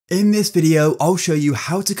In this video, I'll show you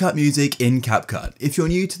how to cut music in CapCut. If you're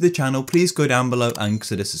new to the channel, please go down below and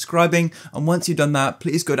consider subscribing. And once you've done that,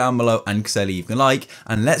 please go down below and consider leaving a like.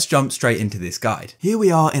 And let's jump straight into this guide. Here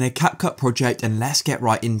we are in a CapCut project and let's get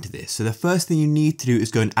right into this. So the first thing you need to do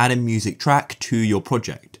is go and add a music track to your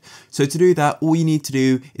project. So to do that, all you need to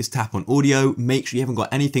do is tap on audio, make sure you haven't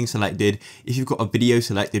got anything selected. If you've got a video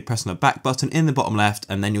selected, press on the back button in the bottom left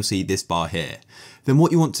and then you'll see this bar here. Then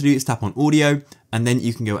what you want to do is tap on audio and then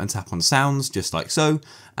you can go and tap on sounds just like so.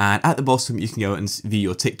 And at the bottom, you can go and view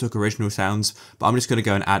your TikTok original sounds, but I'm just going to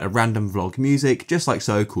go and add a random vlog music just like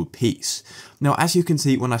so called Peace. Now, as you can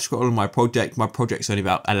see, when I scroll on my project's only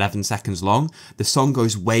about 11 seconds long. The song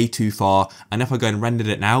goes way too far. And if I go and render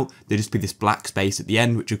it now, there'll just be this black space at the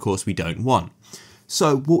end, which of course we don't want.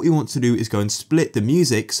 So what we want to do is go and split the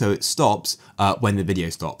music so it stops when the video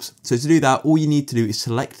stops. So to do that, all you need to do is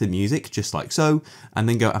select the music just like so, and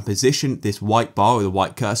then go and position this white bar or the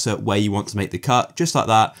white cursor where you want to make the cut, just like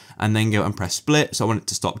that, and then go and press split. So I want it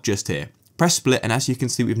to stop just here. Press split, and as you can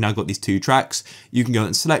see, we've now got these two tracks. You can go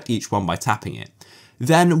and select each one by tapping it.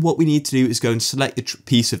 Then what we need to do is go and select the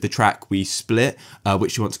piece of the track we split,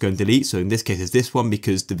 which you want to go and delete. So in this case, it's this one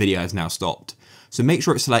because the video has now stopped. So make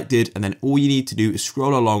sure it's selected, and then all you need to do is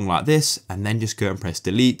scroll along like this and then just go and press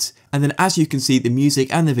delete. And then as you can see, the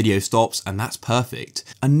music and the video stops, and that's perfect.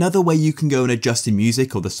 Another way you can go and adjust the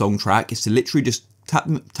music or the song track is to literally just tap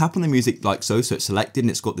on the music like so it's selected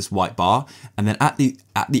and it's got this white bar. And then at the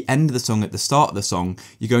end of the song, at the start of the song,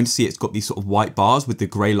 you're going to see it's got these sort of white bars with the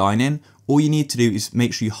grey line in. All you need to do is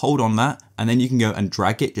make sure you hold on that, and then you can go and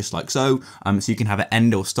drag it just like so. So you can have it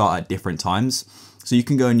end or start at different times. So you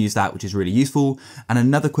can go and use that, which is really useful. And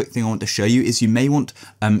another quick thing I want to show you is you may want,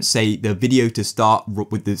 say, the video to start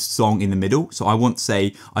with the song in the middle. So I want to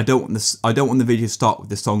say, I don't want the video to start with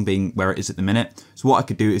the song being where it is at the minute. So what I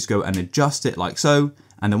could do is go and adjust it like so.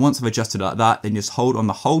 And then once I've adjusted it like that, then just hold on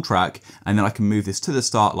the whole track. And then I can move this to the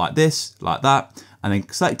start like this, like that. And then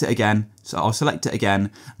select it again. So I'll select it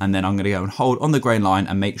again, and then I'm going to go and hold on the grain line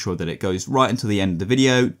and make sure that it goes right until the end of the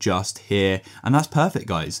video, just here. And that's perfect,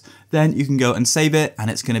 guys. Then you can go and save it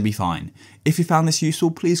and it's going to be fine. If you found this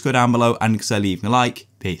useful, please go down below and consider leaving a like.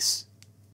 Peace.